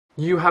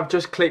You have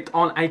just clicked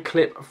on a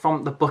clip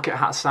from the Bucket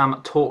Hat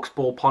Sam Talks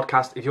Ball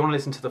podcast. If you want to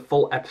listen to the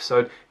full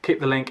episode, keep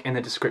the link in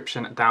the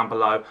description down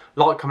below.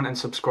 Like, comment and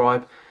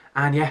subscribe.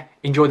 And yeah,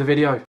 enjoy the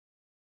video.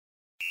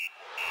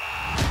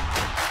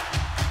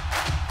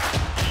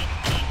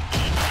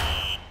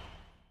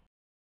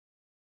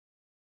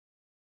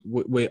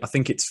 I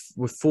think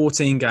we're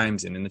 14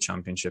 games in the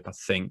championship. I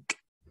think.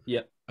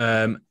 Yeah.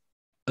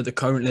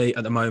 Currently,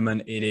 at the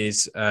moment, it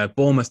is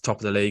Bournemouth top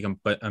of the league,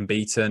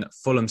 unbeaten.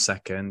 Fulham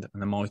second,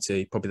 and the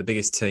mighty, probably the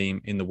biggest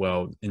team in the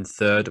world, in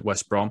third,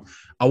 West Brom.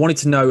 I wanted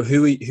to know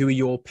who are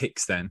your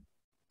picks then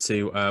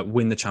to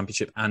win the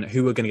championship and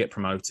who are going to get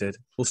promoted.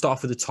 We'll start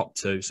off with the top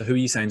two. So who are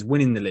you saying is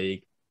winning the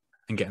league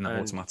and getting that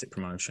automatic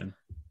promotion?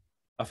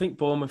 I think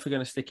Bournemouth are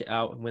going to stick it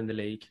out and win the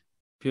league,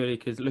 purely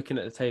because looking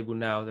at the table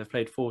now, they've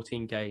played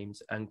 14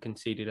 games and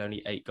conceded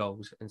only 8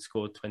 goals and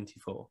scored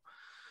 24.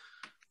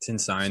 It's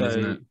insane,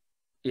 isn't it?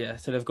 Yeah,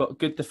 so they've got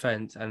good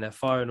defence and they're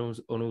firing on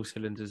all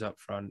cylinders up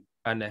front,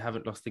 and they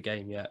haven't lost a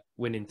game yet,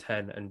 winning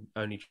 10 and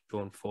only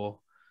drawn 4.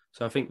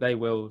 So I think they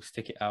will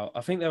stick it out. I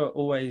think they were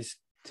always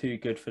too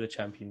good for the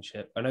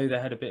championship. I know they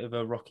had a bit of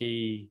a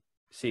rocky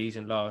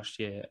season last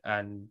year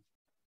and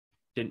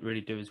didn't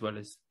really do as well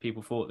as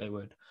people thought they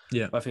would.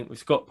 Yeah. But I think with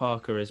Scott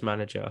Parker as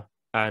manager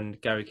and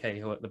Gary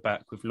Cahill at the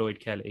back with Lloyd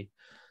Kelly,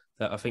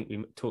 that I think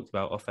we talked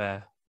about off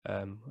air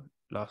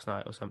last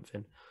night or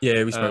something.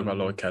 Yeah, we spoke about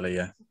Lloyd Kelly,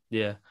 yeah.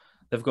 Yeah.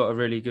 They've got a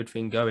really good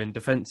thing going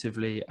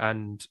defensively,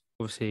 and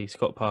obviously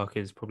Scott Parker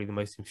is probably the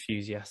most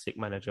enthusiastic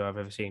manager I've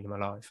ever seen in my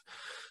life.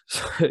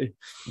 So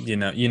you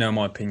know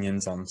my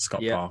opinions on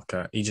Scott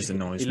Parker. He just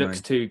annoys me. He looks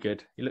too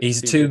good.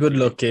 He's too good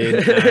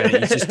looking.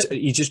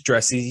 He just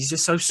dresses. He's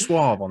just so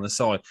suave on the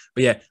side.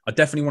 But yeah, I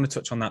definitely want to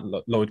touch on that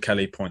Lloyd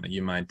Kelly point that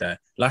you made there.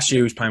 Last year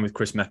he was playing with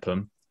Chris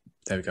Mepham.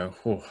 There we go.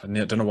 Oh, I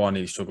don't know why I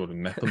nearly struggled with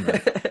Mepham there.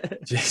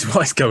 Jeez,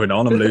 what is going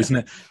on? I'm losing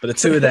it. But the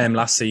two of them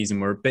last season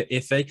were a bit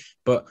iffy.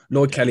 But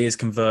Lloyd Kelly has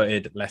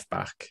converted left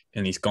back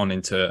and he's gone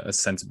into a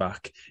centre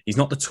back. He's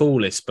not the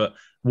tallest, but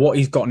what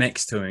he's got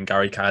next to him,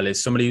 Gary Cahill,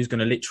 is somebody who's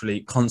going to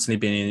literally constantly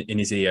be in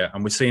his ear.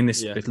 And we're seeing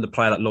this little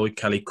player that Lloyd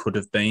Kelly could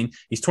have been.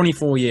 He's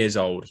 24 years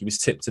old. He was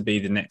tipped to be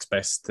the next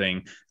best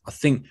thing.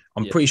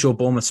 I'm pretty sure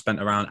Bournemouth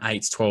spent around 8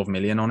 to 12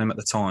 million on him at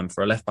the time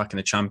for a left back in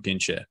the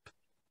Championship.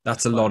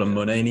 That's a lot of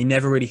money, and he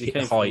never really hit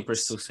the heights.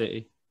 Bristol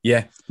City.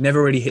 Yeah,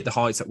 never really hit the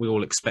heights that we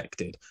all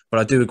expected. But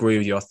I do agree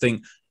with you. I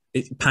think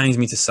it pains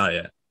me to say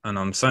it, and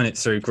I'm saying it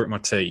through grit my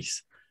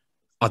teeth.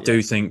 I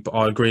do think, but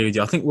I agree with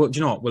you. I think, do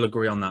you know what? We'll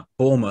agree on that.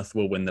 Bournemouth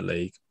will win the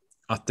league.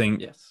 I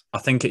think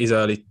it is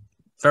early,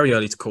 very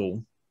early to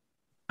call,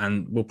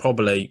 and we'll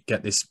probably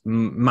get this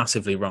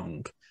massively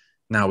wrong.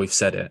 Now we've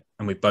said it,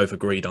 and we've both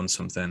agreed on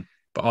something.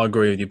 But I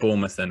agree with you.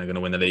 Bournemouth then are going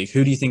to win the league.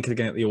 Who do you think are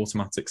going to get the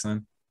automatics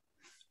then?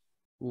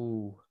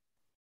 Ooh,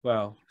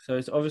 well, so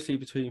it's obviously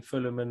between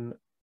Fulham and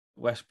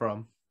West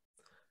Brom,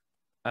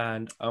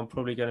 and I'm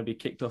probably going to be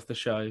kicked off the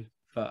show,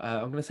 but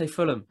I'm going to say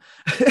Fulham.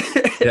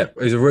 Yeah, it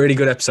was a really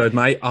good episode,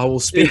 mate. I will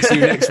speak to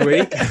you next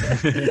week.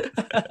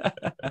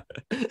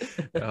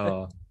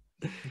 Oh.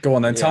 Go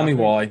on then, tell me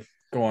why.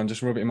 Go on,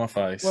 just rub it in my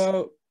face.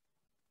 Well,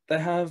 they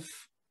have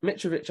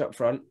Mitrovic up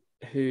front,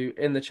 who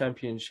in the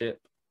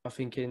Championship, I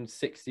think in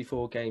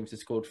 64 games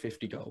has scored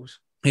 50 goals.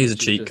 He's a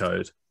cheat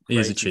code. He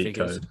is a cheat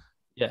code.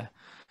 Yeah,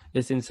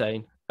 it's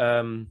insane.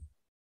 And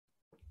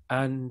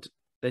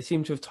they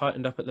seem to have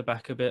tightened up at the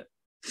back a bit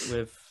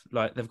with,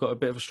 they've got a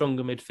bit of a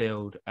stronger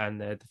midfield, and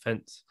their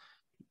defence,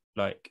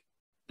 they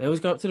always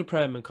go up to the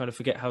Prem and kind of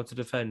forget how to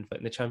defend, but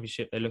in the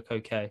Championship they look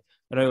okay.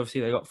 I know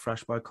obviously they got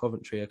thrashed by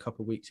Coventry a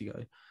couple of weeks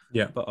ago.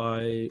 Yeah. But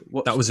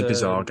that was a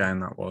bizarre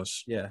game, that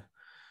was. Yeah.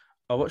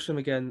 I watched them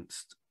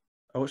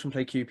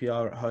play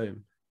QPR at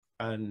home,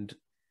 and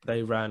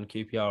they ran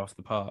QPR off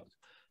the park.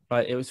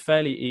 It was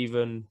fairly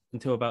even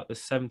until about the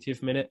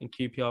 70th minute, and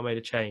QPR made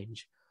a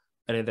change,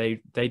 and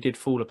then they did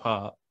fall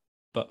apart.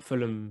 But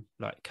Fulham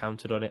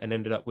countered on it and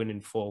ended up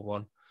winning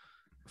 4-1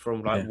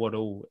 from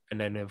 1-1,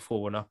 and then they were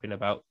 4-1 up in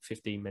about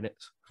 15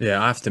 minutes.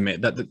 Yeah, I have to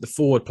admit that the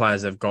forward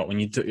players they've got,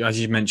 as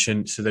you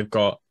mentioned, so they've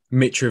got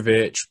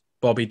Mitrovic,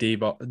 Bobby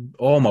Divock.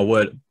 Oh my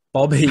word,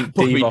 Bobby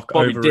Divock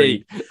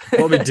overread.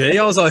 Bobby D.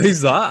 I was like, who's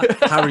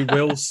that? Harry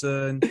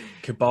Wilson,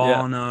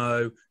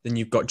 Cabano. Yeah. Then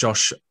you've got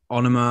Josh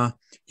Onoma.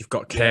 You've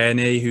got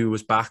Kearney, who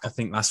was back, I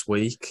think, last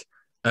week.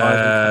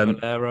 Their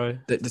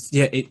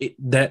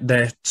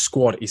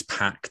squad is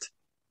packed.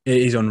 It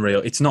is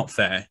unreal. It's not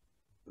fair.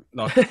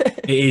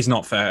 It is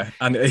not fair.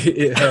 And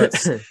it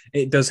hurts.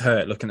 It does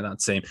hurt looking at that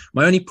team.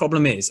 My only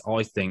problem is,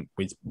 I think,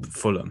 with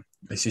Fulham,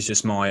 this is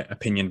just my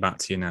opinion back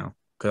to you now,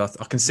 because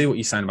I can see what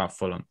you're saying about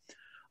Fulham.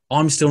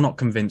 I'm still not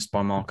convinced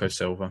by Marco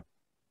Silva.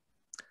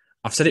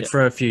 I've said it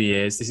for a few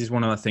years. This is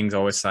one of the things I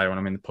always say when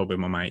I'm in the pub with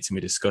my mates and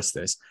we discuss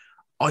this.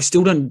 I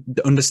still don't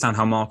understand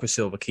how Marco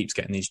Silva keeps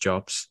getting these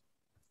jobs.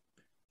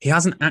 He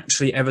hasn't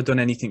actually ever done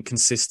anything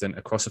consistent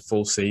across a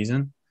full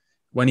season.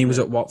 When he was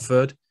at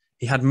Watford,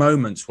 he had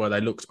moments where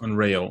they looked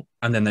unreal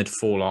and then they'd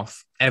fall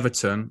off.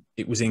 Everton,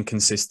 it was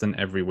inconsistent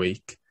every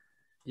week.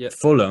 Yeah.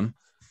 Fulham,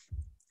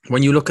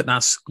 when you look at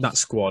that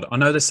squad, I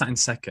know they're sat in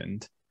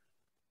second,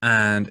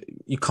 and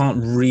you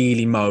can't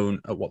really moan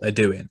at what they're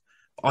doing.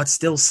 I'd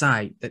still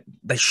say that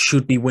they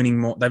should be winning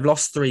more. They've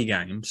lost 3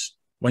 games.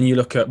 When you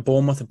look at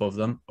Bournemouth above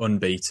them,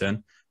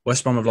 unbeaten.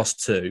 West Brom have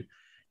lost 2.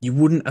 You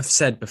wouldn't have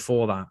said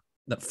before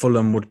that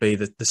Fulham would be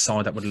the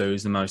side that would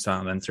lose the most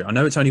out of them 3. I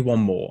know it's only 1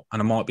 more, and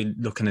I might be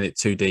looking at it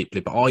too deeply,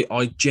 but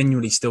I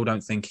genuinely still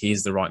don't think he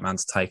is the right man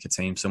to take a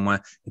team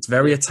somewhere. It's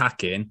very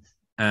attacking,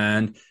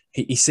 and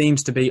he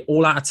seems to be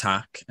all out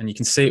attack, and you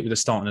can see it with the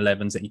starting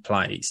 11s that he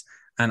plays.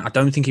 And I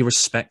don't think he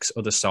respects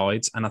other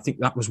sides, and I think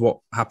that was what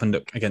happened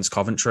against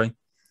Coventry.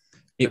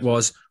 It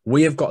was,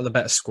 we have got the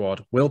better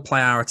squad. We'll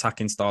play our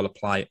attacking style of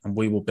play and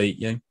we will beat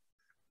you.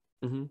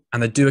 Mm-hmm.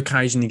 And they do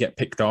occasionally get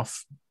picked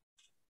off.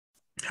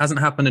 Hasn't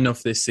happened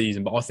enough this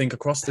season, but I think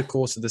across the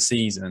course of the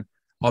season,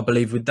 I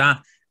believe with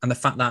that and the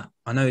fact that,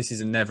 I know this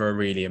is never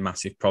really a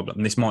massive problem,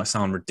 and this might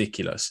sound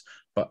ridiculous,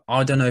 but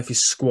I don't know if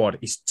his squad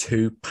is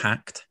too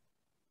packed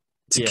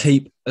to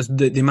keep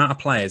the amount of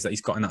players that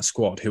he's got in that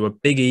squad who are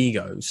big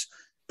egos,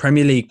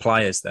 Premier League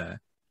players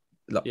there.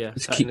 To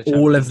keep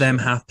all of them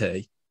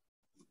happy.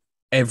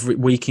 Every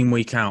week in,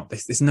 week out,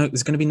 there's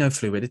going to be no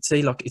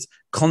fluidity. Like, it's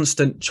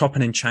constant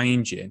chopping and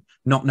changing,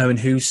 not knowing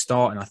who's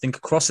starting. I think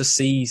across a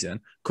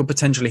season could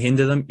potentially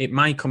hinder them. It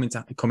may come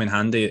in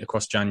handy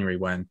across January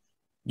when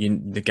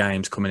the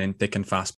game's coming in thick and fast.